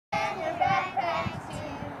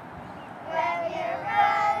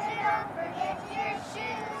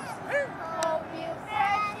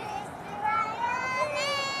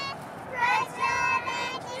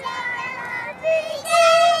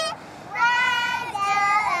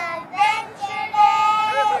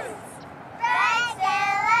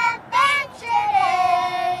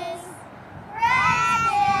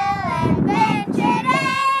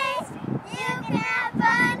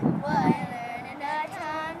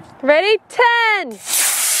Ready? 10.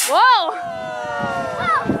 Whoa!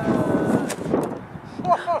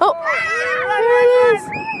 Oh, there it is.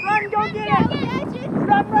 Run, go get it.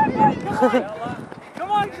 Run, run, run. Come on.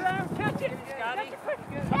 Come on, Graham. Catch it. Got it.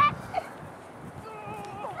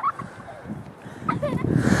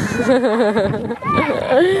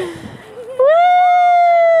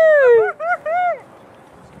 Woo!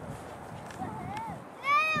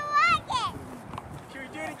 Should we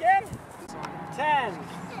do it again? 10,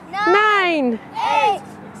 9, 8,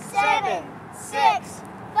 7, 6,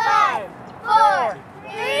 5, 4,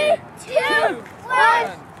 3, 2, 1.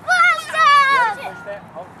 Blast off! Push that.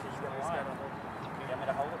 Oh, she's going to line. You want me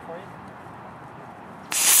to hold it for you?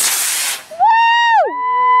 Woo!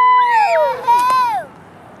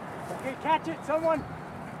 Okay, catch it, someone.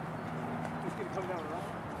 He's going to come down the line.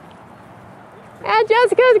 and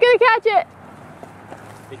Jessica's gonna catch it.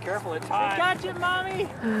 Be careful, it's high. Catch it, Mommy!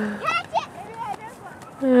 Catch it!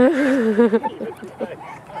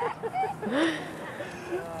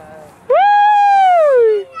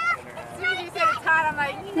 Woo! As soon as you said it's hot, I'm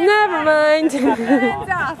like, Never mind.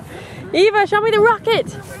 Eva, show me the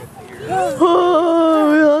rocket.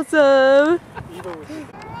 Oh, awesome.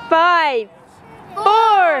 5,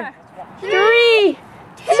 4, 3,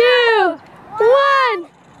 2, 1.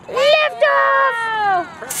 Lift off!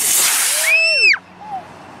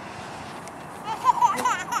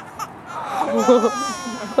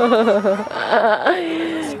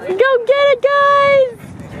 Go get it, guys!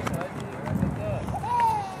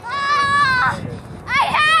 I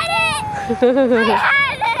had it! I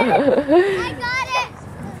had it! I got it!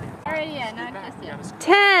 Already, yeah, not just yet.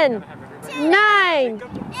 10, 9,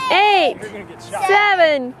 8,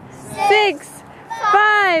 7, 6,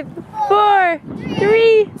 5, 4,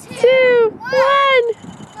 3, 2, 1.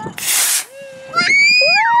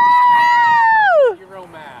 Hero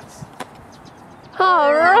mass.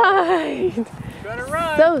 All right. Better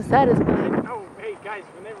run. So satisfying. Oh, hey guys,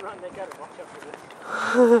 when they run, they gotta watch out for this.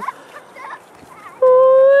 Woo!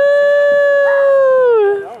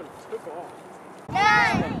 Oh, it's good ball. 9,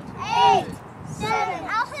 8, 7,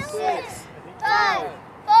 6, 5,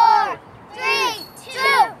 4, 3, 2,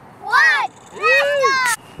 1. Lift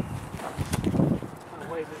off! Oh,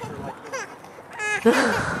 wait, this is like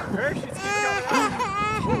Parachutes keep coming out.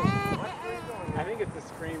 I think it's the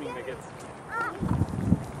screaming that gets.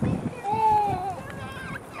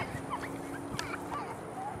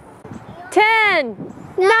 10,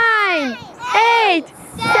 9, 8,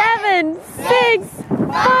 7, 6,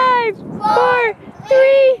 5, 4,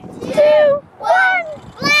 3, 2, 1.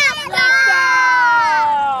 Blast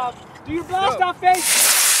Off! Do your blast off face!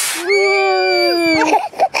 Woo!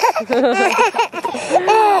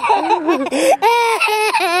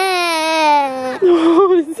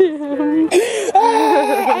 Oh, Sam.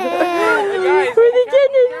 Where'd he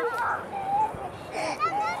get it?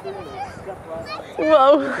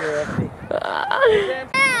 Whoa.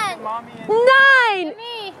 9,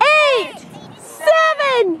 8,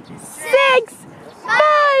 7, 6,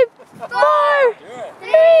 5, 4,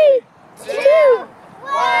 3, 2,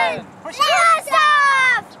 1. Blast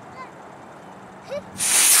off!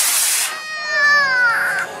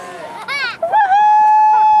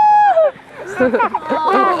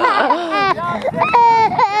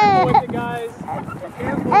 With the guys.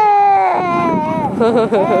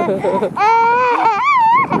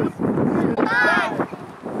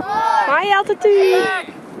 High altitude.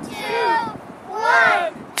 2,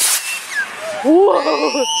 1.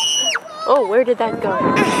 Whoa. Oh, where did that go?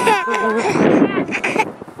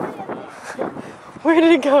 Where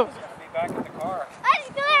did it go? Be back in the car.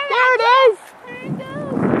 There it is.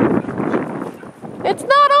 It's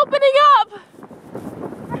not opening up.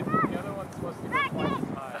 The other one's supposed to go twice as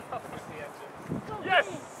high. Where's the engine? Yes!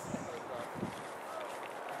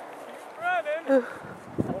 Keep running.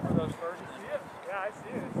 Over those first. You see it? Yeah, I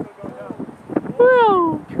see it. It's still going down.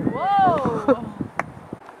 Whoa. Whoa!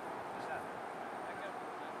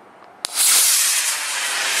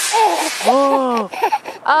 Oh.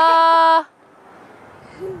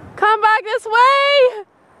 Come back this way.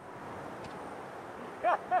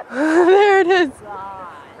 There it is.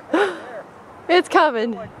 It's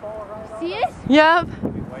coming. See it? Yep.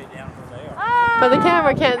 Way down from there. Oh, But the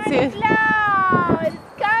camera can't see it. cloud! It's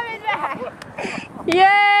coming back! Yay! I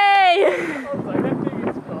was like, that thing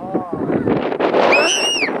is gone.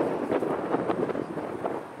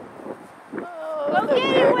 Go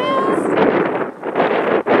get it, Will!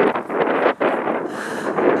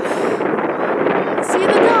 See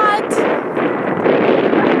the dot.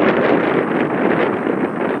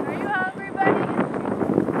 Are you hungry, buddy?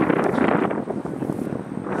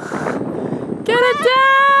 Get it,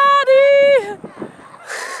 Daddy!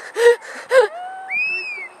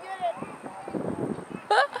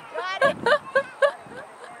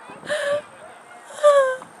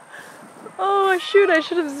 I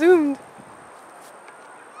should have zoomed.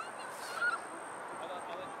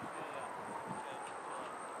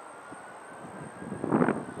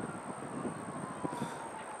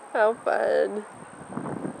 How fun.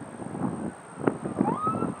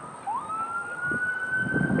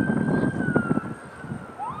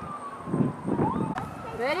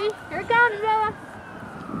 Ready? Here it comes, Bella.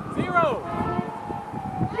 0.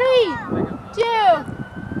 3, 2,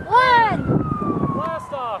 1.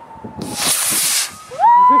 Blast off.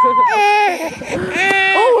 Oh,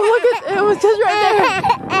 look at it was just right there.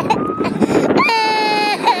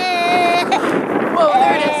 Whoa,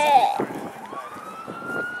 there it is.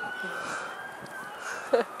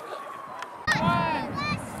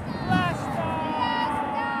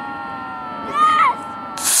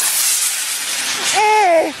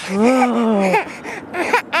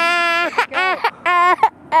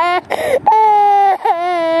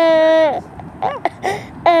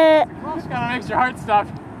 Just kind of makes your heart stop.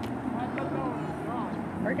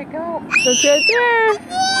 Where'd it go? It's right there.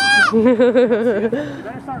 You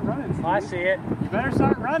better start running, Steve. I see it. You better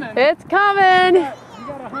start running. It's coming. You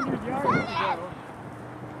got 100 yards to go.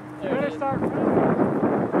 You better start running.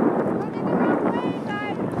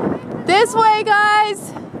 This way,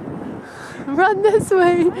 guys. Run this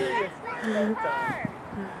way.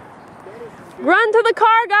 Run to the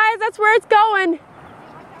car, guys. That's where it's going.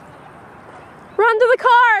 Run to the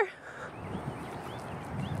car.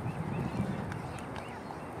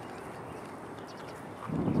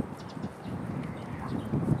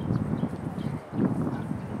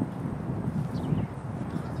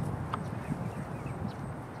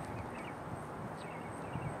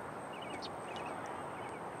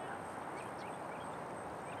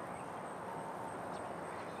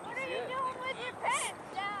 What are you doing with your pants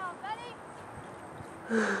down, buddy?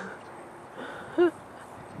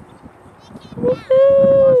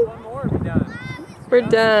 Woohoo! One more, we're done. We're One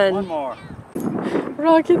done. more.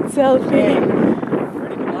 Rocket selfie.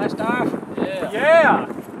 Ready to blast off? Yeah. Yeah!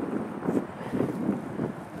 3,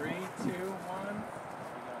 2, 1.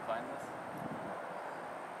 You gonna find this?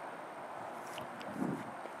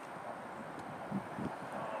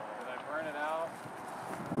 Did I burn it out?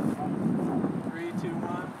 3, 2,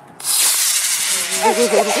 1.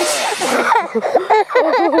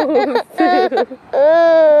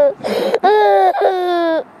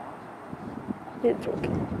 It's okay.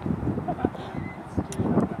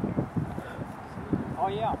 Oh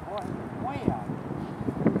yeah, way out.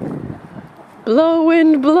 Blow,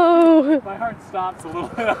 wind, blow. My heart stops a little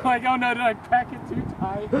bit. I'm like, oh no, did I pack it too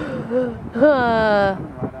tight? Ah.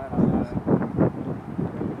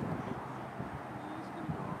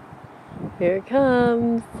 Here it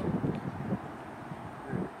comes.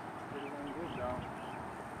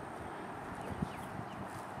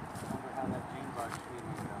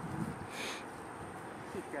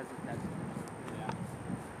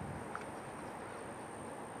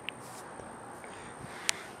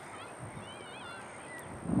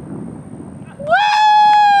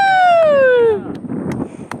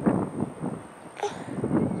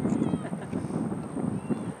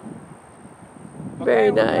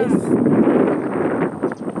 Very nice.